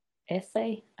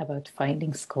Essay about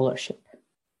finding scholarship.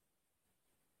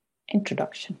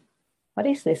 Introduction. What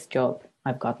is this job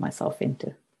I've got myself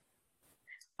into?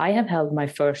 I have held my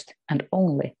first and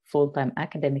only full-time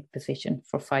academic position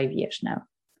for 5 years now.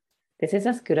 This is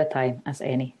as good a time as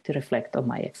any to reflect on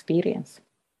my experience.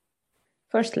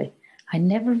 Firstly, I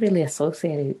never really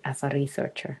associated as a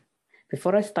researcher.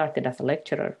 Before I started as a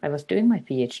lecturer, I was doing my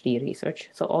PhD research,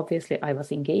 so obviously I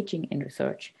was engaging in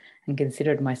research and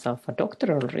considered myself a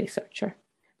doctoral researcher.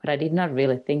 But I did not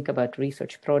really think about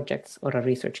research projects or a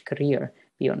research career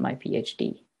beyond my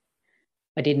PhD.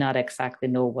 I did not exactly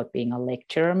know what being a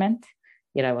lecturer meant,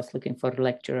 yet I was looking for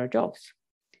lecturer jobs.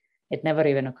 It never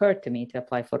even occurred to me to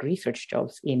apply for research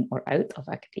jobs in or out of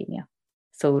academia.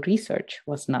 So research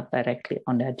was not directly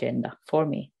on the agenda for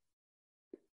me.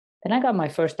 Then I got my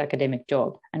first academic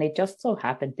job, and it just so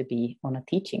happened to be on a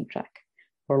teaching track,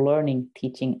 or Learning,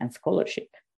 Teaching and Scholarship,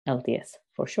 LTS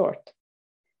for short,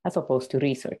 as opposed to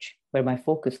research, where my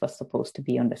focus was supposed to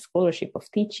be on the scholarship of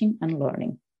teaching and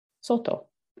learning, SOTO.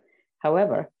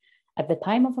 However, at the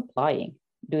time of applying,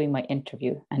 doing my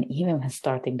interview, and even when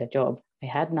starting the job, I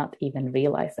had not even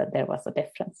realized that there was a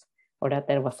difference, or that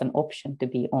there was an option to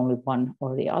be only one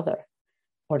or the other,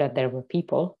 or that there were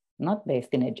people not based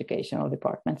in educational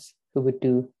departments who would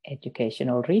do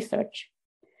educational research.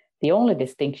 The only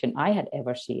distinction I had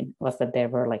ever seen was that there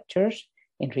were lecturers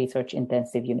in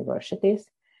research-intensive universities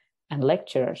and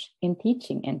lecturers in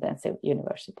teaching-intensive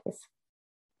universities.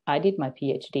 I did my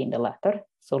PhD in the latter,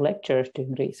 so lecturers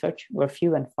doing research were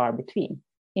few and far between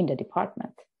in the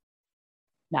department.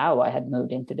 Now I had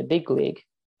moved into the big league.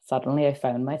 Suddenly I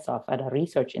found myself at a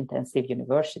research-intensive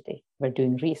university where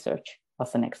doing research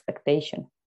was an expectation.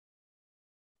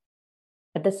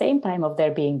 At the same time of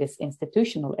there being this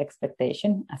institutional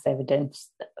expectation, as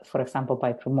evidenced, for example,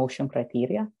 by promotion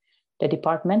criteria, the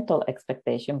departmental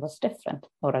expectation was different,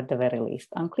 or at the very least,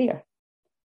 unclear.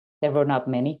 There were not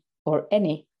many or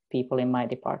any people in my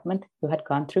department who had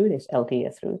gone through this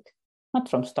LTS route, not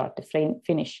from start to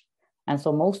finish. And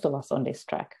so most of us on this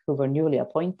track who were newly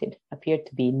appointed appeared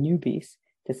to be newbies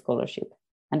to scholarship,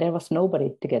 and there was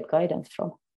nobody to get guidance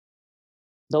from.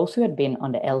 Those who had been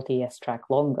on the LTS track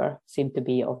longer seemed to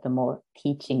be of the more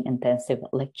teaching-intensive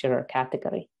lecturer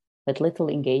category, with little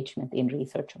engagement in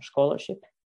research or scholarship.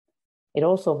 It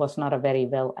also was not a very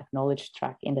well-acknowledged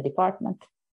track in the department.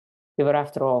 We were,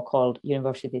 after all, called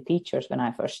university teachers when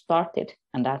I first started,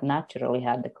 and that naturally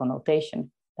had the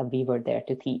connotation that we were there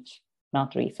to teach,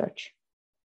 not research.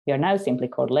 We are now simply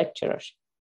called lecturers,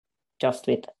 just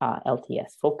with a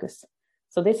LTS focus.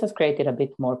 So this has created a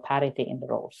bit more parity in the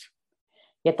roles.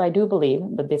 Yet I do believe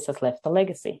that this has left a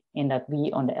legacy in that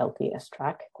we on the LTS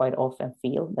track quite often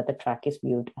feel that the track is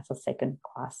viewed as a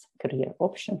second-class career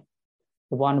option,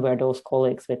 the one where those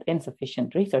colleagues with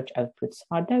insufficient research outputs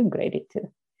are downgraded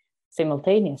to.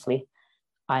 Simultaneously,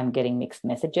 I'm getting mixed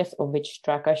messages of which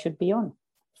track I should be on,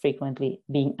 frequently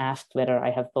being asked whether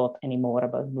I have thought any more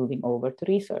about moving over to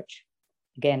research,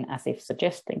 again as if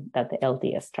suggesting that the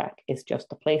LTS track is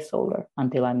just a placeholder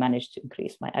until I manage to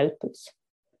increase my outputs.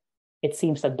 It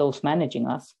seems that those managing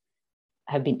us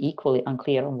have been equally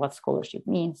unclear on what scholarship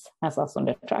means as us on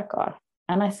the track are.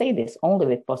 And I say this only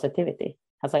with positivity,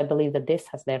 as I believe that this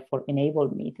has therefore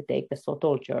enabled me to take the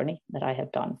SOTO journey that I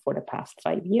have done for the past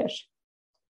 5 years.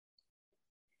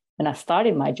 When I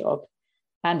started my job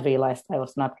and realized I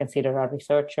was not considered a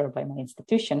researcher by my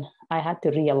institution, I had to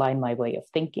realign my way of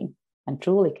thinking and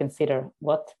truly consider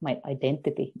what my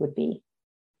identity would be.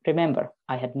 Remember,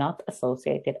 I had not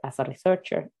associated as a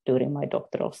researcher during my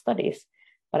doctoral studies,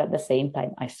 but at the same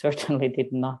time, I certainly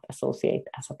did not associate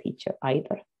as a teacher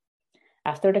either.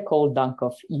 After the cold dunk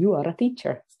of "you are a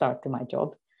teacher" start to my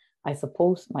job, I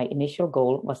suppose my initial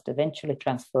goal was to eventually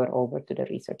transfer over to the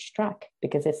research track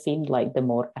because it seemed like the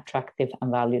more attractive and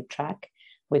valued track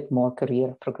with more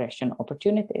career progression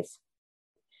opportunities.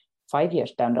 5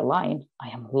 years down the line, I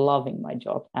am loving my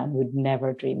job and would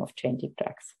never dream of changing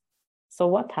tracks. So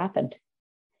what happened?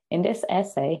 In this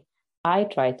essay, I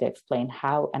try to explain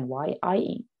how and why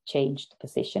I changed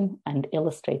position and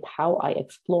illustrate how I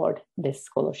explored this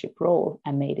scholarship role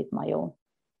and made it my own.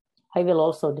 I will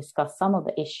also discuss some of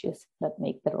the issues that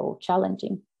make the role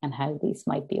challenging and how these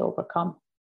might be overcome.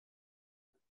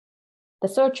 The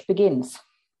search begins,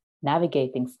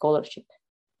 navigating scholarship.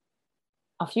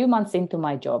 A few months into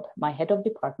my job, my head of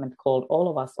department called all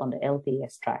of us on the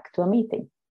LTS track to a meeting.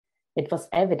 It was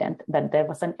evident that there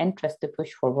was an interest to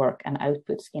push for work and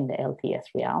outputs in the LTS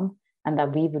realm, and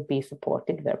that we would be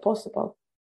supported where possible.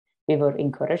 We were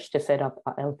encouraged to set up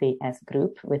a LTS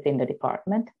group within the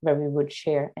department where we would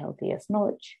share LTS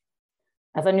knowledge.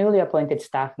 As a newly appointed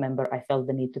staff member, I felt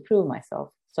the need to prove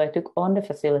myself, so I took on the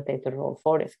facilitator role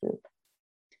for this group.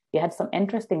 We had some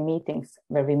interesting meetings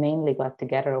where we mainly got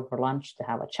together over lunch to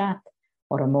have a chat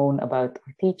or a moan about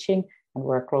our teaching and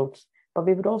workloads, but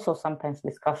we would also sometimes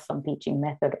discuss some teaching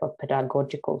method or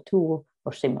pedagogical tool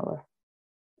or similar.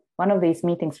 One of these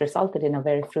meetings resulted in a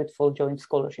very fruitful joint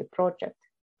scholarship project.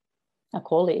 A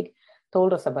colleague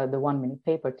told us about the 1-minute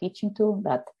paper teaching tool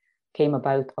that came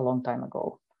about a long time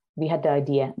ago. We had the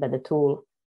idea that the tool,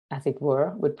 as it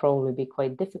were, would probably be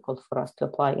quite difficult for us to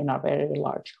apply in our very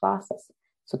large classes.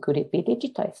 So could it be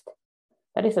digitized?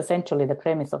 That is essentially the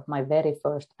premise of my very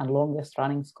first and longest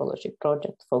running scholarship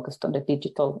project focused on the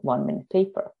digital 1-minute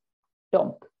paper,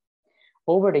 DOMP.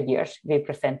 Over the years, we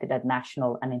presented at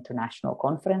national and international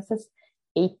conferences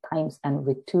 8 times and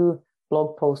with 2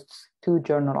 blog posts, 2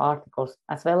 journal articles,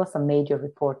 as well as a major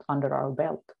report under our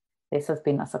belt. This has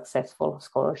been a successful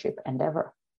scholarship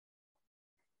endeavor.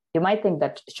 You might think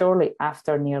that surely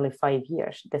after nearly 5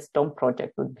 years, this DOMP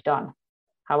project would be done.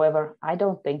 However, I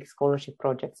don't think scholarship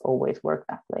projects always work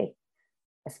that way,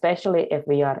 especially if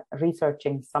we are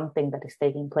researching something that is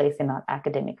taking place in our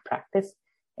academic practice.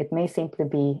 It may simply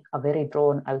be a very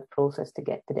drawn out process to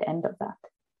get to the end of that.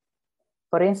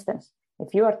 For instance,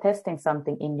 if you are testing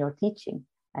something in your teaching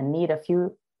and need a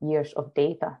few years of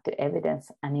data to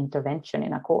evidence an intervention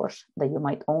in a course that you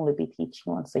might only be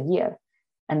teaching once a year,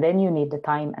 and then you need the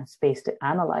time and space to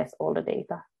analyze all the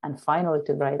data and finally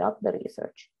to write up the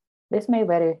research, this may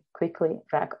very quickly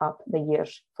rack up the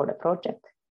years for the project.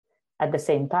 At the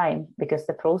same time, because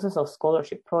the process of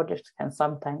scholarship projects can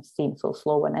sometimes seem so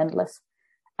slow and endless,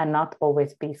 and not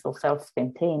always be so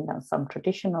self-contained as some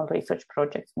traditional research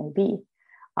projects may be,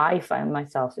 I found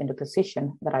myself in the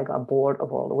position that I got bored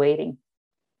of all the waiting.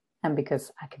 And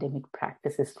because academic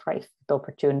practice is rife with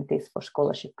opportunities for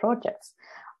scholarship projects,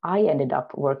 I ended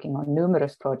up working on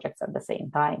numerous projects at the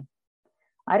same time.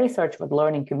 I researched what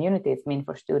learning communities mean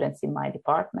for students in my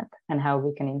department and how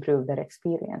we can improve their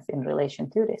experience in relation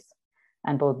to this.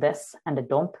 And both this and the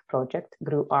DOMP project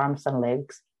grew arms and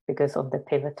legs because of the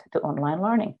pivot to online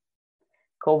learning.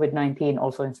 COVID-19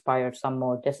 also inspired some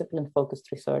more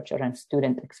discipline-focused research around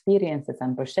student experiences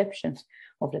and perceptions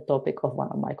of the topic of one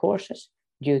of my courses,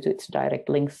 due to its direct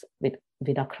links with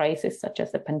a crisis such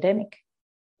as the pandemic.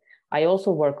 I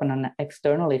also work on an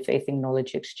externally facing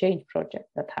knowledge exchange project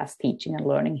that has teaching and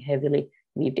learning heavily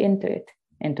weaved into it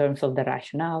in terms of the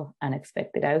rationale and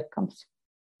expected outcomes.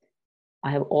 I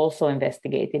have also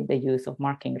investigated the use of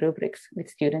marking rubrics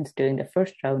with students doing the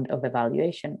first round of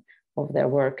evaluation of their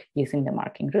work using the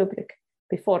marking rubric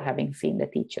before having seen the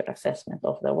teacher assessment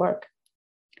of their work.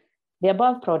 The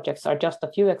above projects are just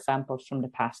a few examples from the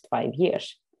past 5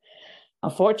 years.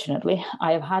 Unfortunately,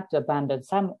 I have had to abandon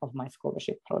some of my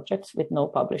scholarship projects with no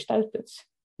published outputs,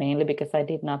 mainly because I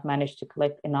did not manage to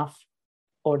collect enough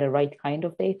or the right kind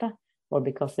of data, or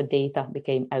because the data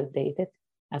became outdated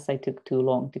as I took too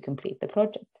long to complete the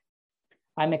project.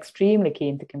 I'm extremely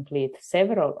keen to complete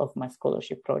several of my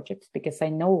scholarship projects because I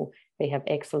know they have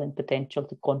excellent potential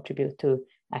to contribute to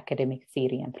academic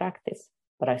theory and practice,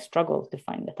 but I struggle to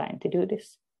find the time to do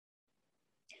this.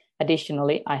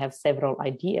 Additionally, I have several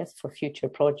ideas for future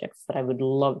projects that I would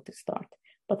love to start,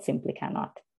 but simply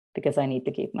cannot because I need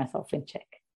to keep myself in check.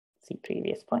 See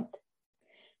previous point.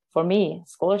 For me,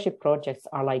 scholarship projects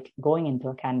are like going into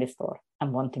a candy store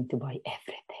and wanting to buy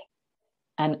everything.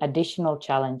 An additional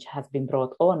challenge has been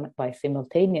brought on by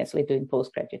simultaneously doing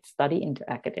postgraduate study into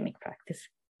academic practice,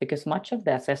 because much of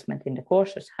the assessment in the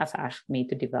courses has asked me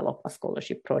to develop a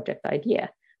scholarship project idea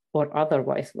or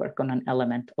otherwise work on an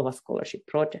element of a scholarship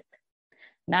project.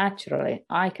 Naturally,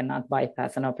 I cannot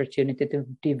bypass an opportunity to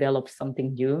develop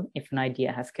something new if an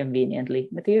idea has conveniently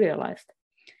materialized.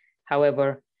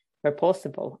 However, where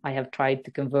possible, I have tried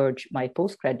to converge my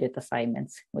postgraduate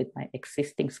assignments with my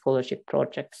existing scholarship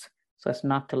projects so as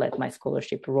not to let my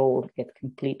scholarship role get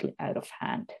completely out of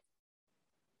hand.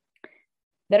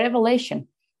 The revelation: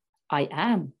 I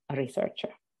am a researcher.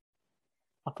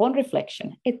 Upon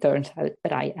reflection, it turns out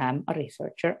that I am a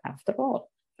researcher after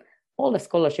all. All the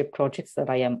scholarship projects that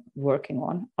I am working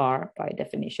on are, by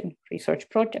definition, research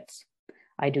projects.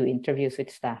 I do interviews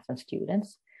with staff and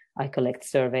students. I collect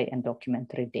survey and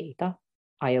documentary data.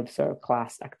 I observe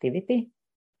class activity.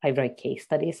 I write case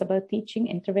studies about teaching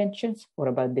interventions or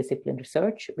about discipline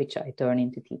research, which I turn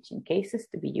into teaching cases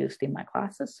to be used in my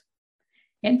classes.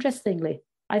 Interestingly,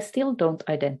 I still don't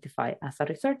identify as a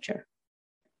researcher.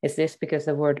 Is this because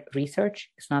the word research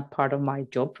is not part of my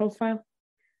job profile?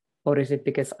 Or is it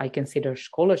because I consider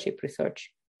scholarship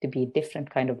research to be a different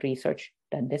kind of research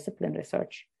than discipline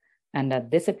research, and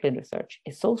that discipline research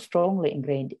is so strongly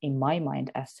ingrained in my mind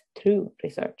as true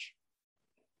research?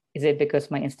 Is it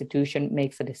because my institution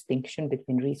makes a distinction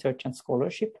between research and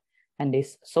scholarship, and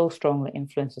this so strongly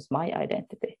influences my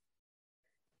identity?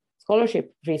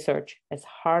 Scholarship research is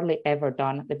hardly ever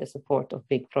done with the support of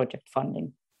big project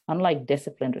funding, unlike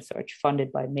discipline research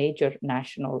funded by major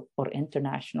national or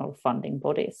international funding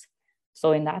bodies.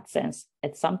 So in that sense,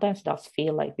 it sometimes does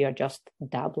feel like we are just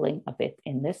dabbling a bit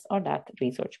in this or that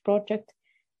research project,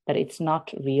 that it's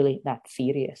not really that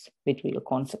serious with real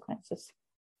consequences.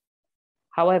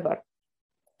 However,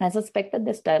 I suspect that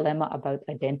this dilemma about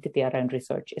identity around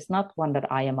research is not one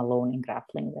that I am alone in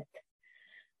grappling with.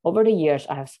 Over the years,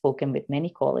 I have spoken with many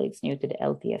colleagues new to the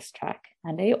LTS track,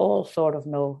 and they all sort of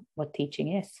know what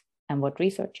teaching is and what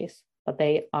research is, but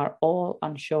they are all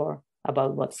unsure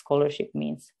about what scholarship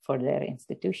means for their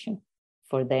institution,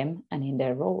 for them and in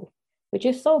their role, which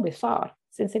is so bizarre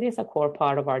since it is a core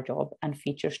part of our job and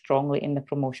features strongly in the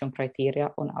promotion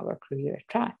criteria on our career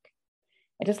track.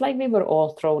 It is like we were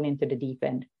all thrown into the deep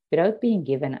end without being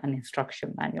given an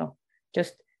instruction manual.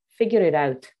 Just figure it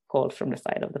out, called from the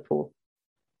side of the pool.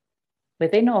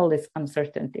 Within all this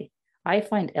uncertainty, I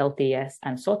find LTS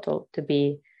and SOTL to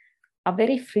be a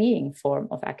very freeing form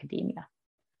of academia.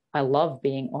 I love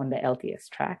being on the LTS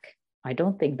track. I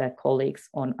don't think that colleagues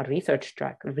on a research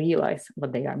track realize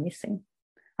what they are missing.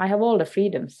 I have all the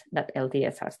freedoms that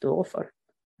LTS has to offer.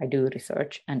 I do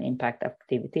research and impact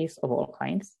activities of all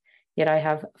kinds, yet I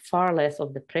have far less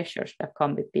of the pressures that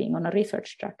come with being on a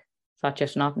research track, such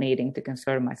as not needing to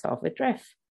concern myself with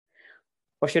ref.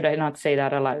 Or should I not say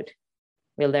that aloud?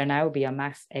 Will there now be a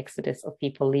mass exodus of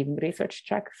people leaving research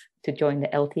tracks to join the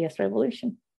LTS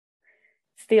revolution?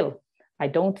 Still, I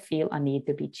don't feel a need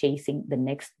to be chasing the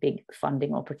next big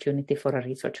funding opportunity for a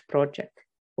research project,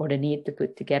 or the need to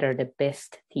put together the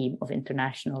best team of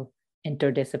international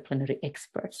interdisciplinary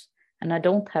experts. And I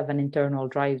don't have an internal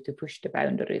drive to push the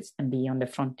boundaries and be on the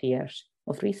frontiers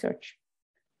of research.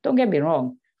 Don't get me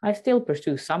wrong, I still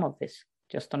pursue some of this,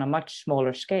 just on a much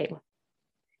smaller scale.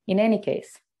 In any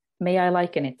case, may I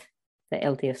liken it, the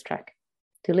LTS track,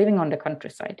 to living on the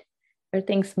countryside, where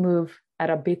things move at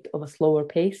a bit of a slower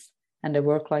pace and the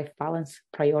work-life balance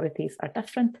priorities are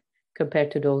different compared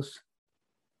to those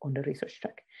on the research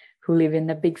track who live in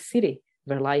a big city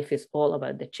where life is all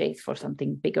about the chase for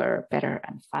something bigger, better,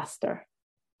 and faster.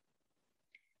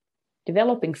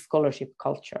 Developing scholarship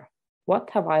culture. What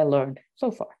have I learned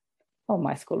so far on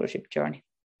my scholarship journey?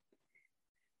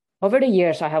 Over the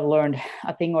years, I have learned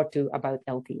a thing or two about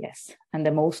LTS, and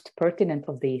the most pertinent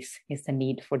of these is the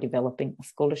need for developing a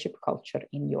scholarship culture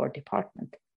in your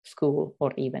department, school,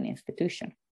 or even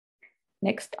institution.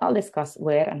 Next, I'll discuss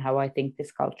where and how I think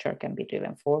this culture can be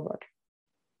driven forward.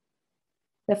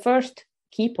 The first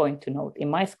key point to note in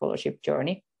my scholarship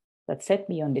journey that set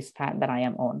me on this path that I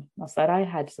am on was that I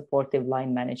had supportive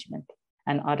line management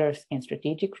and others in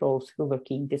strategic roles who were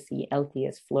keen to see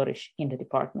LTS flourish in the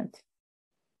department.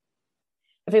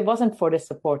 If it wasn't for this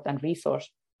support and resource,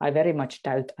 I very much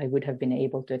doubt I would have been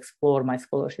able to explore my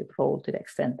scholarship role to the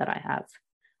extent that I have.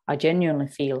 I genuinely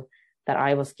feel that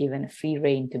I was given free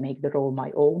rein to make the role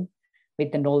my own,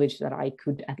 with the knowledge that I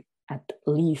could at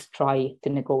least try to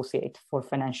negotiate for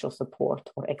financial support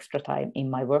or extra time in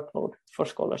my workload for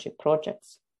scholarship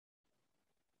projects.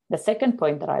 The second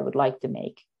point that I would like to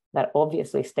make, that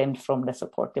obviously stemmed from the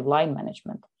supportive line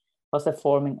management, was the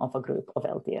forming of a group of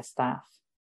LTS staff.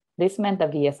 This meant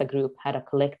that we as a group had a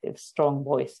collective, strong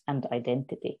voice and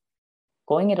identity.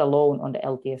 Going it alone on the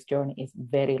LTS journey is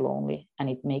very lonely, and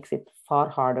it makes it far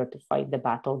harder to fight the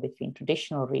battle between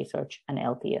traditional research and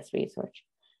LTS research,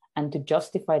 and to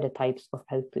justify the types of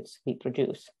outputs we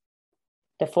produce.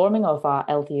 The forming of our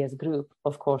LTS group,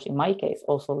 of course, in my case,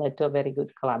 also led to a very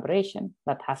good collaboration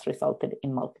that has resulted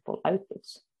in multiple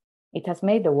outputs. It has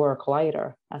made the work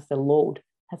lighter as the load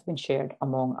has been shared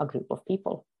among a group of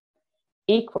people.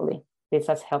 Equally, this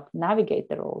has helped navigate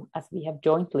the role as we have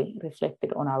jointly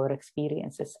reflected on our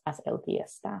experiences as LTS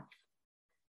staff.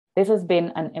 This has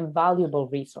been an invaluable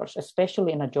resource,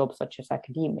 especially in a job such as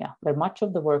academia, where much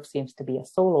of the work seems to be a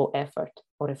solo effort,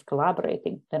 or if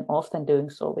collaborating, then often doing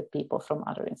so with people from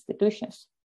other institutions.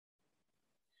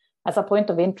 As a point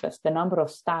of interest, the number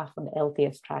of staff on the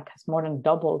LTS track has more than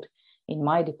doubled in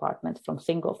my department from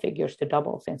single figures to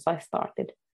double since I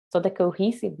started. So the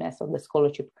cohesiveness of the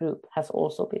scholarship group has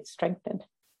also been strengthened.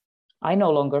 I no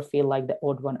longer feel like the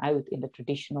odd one out in the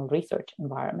traditional research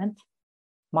environment.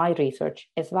 My research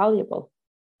is valuable.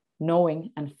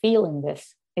 Knowing and feeling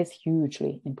this is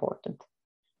hugely important.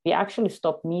 We actually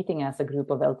stopped meeting as a group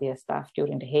of LTS staff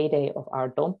during the heyday of our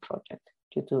DOMP project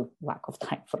due to lack of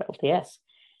time for LTS,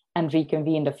 and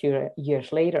reconvened a few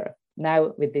years later,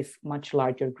 now with this much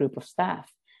larger group of staff,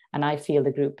 And I feel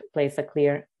the group plays a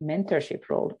clear mentorship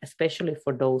role, especially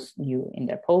for those new in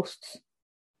their posts.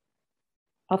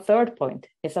 A third point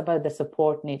is about the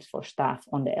support needs for staff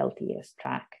on the LTS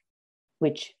track,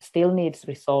 which still needs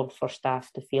resolved for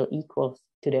staff to feel equal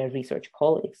to their research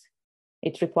colleagues.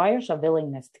 It requires a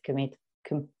willingness to commit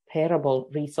comparable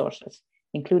resources,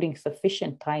 including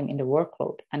sufficient time in the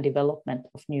workload and development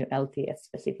of new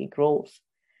LTS-specific roles.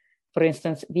 For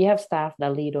instance, we have staff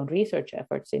that lead on research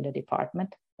efforts in the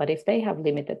department, but if they have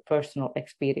limited personal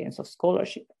experience of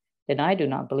scholarship, then I do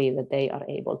not believe that they are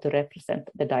able to represent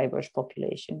the diverse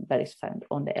population that is found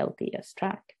on the LTS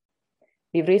track.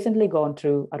 We've recently gone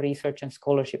through a research and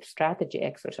scholarship strategy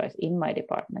exercise in my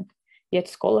department, yet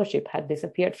scholarship had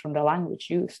disappeared from the language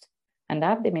used, and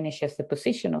that diminishes the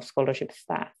position of scholarship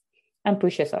staff and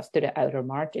pushes us to the outer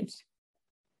margins.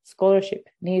 Scholarship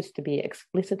needs to be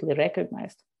explicitly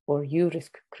recognized, or you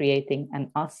risk creating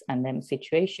an us and them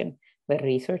situation where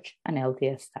research and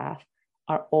LTS staff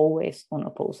are always on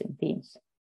opposing teams.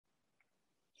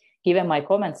 Given my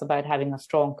comments about having a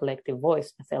strong collective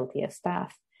voice as LTS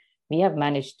staff, we have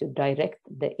managed to direct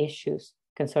the issues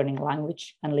concerning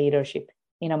language and leadership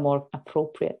in a more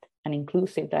appropriate and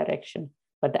inclusive direction,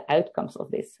 but the outcomes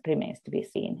of this remains to be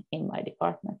seen in my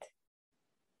department.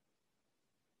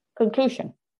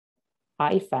 Conclusion: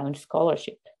 I found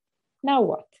scholarship. Now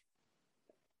what?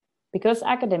 Because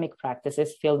academic practice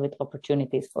is filled with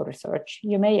opportunities for research,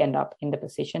 you may end up in the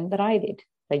position that I did,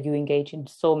 that you engage in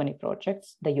so many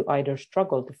projects that you either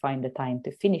struggle to find the time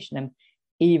to finish them,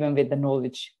 even with the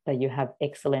knowledge that you have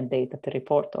excellent data to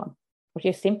report on, or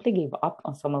you simply give up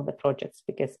on some of the projects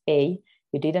because A,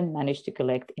 you didn't manage to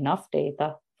collect enough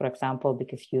data, for example,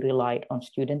 because you relied on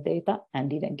student data and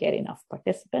didn't get enough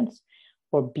participants,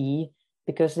 or B,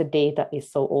 because the data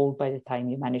is so old by the time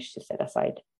you manage to set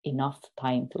aside enough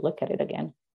time to look at it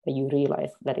again, that you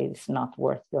realize that it is not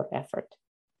worth your effort.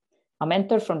 A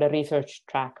mentor from the research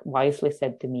track wisely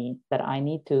said to me that I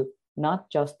need to not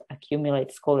just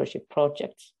accumulate scholarship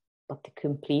projects, but to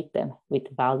complete them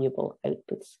with valuable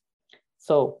outputs.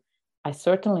 So I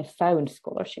certainly found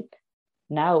scholarship.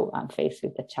 Now I'm faced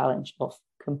with the challenge of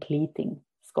completing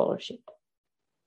scholarship.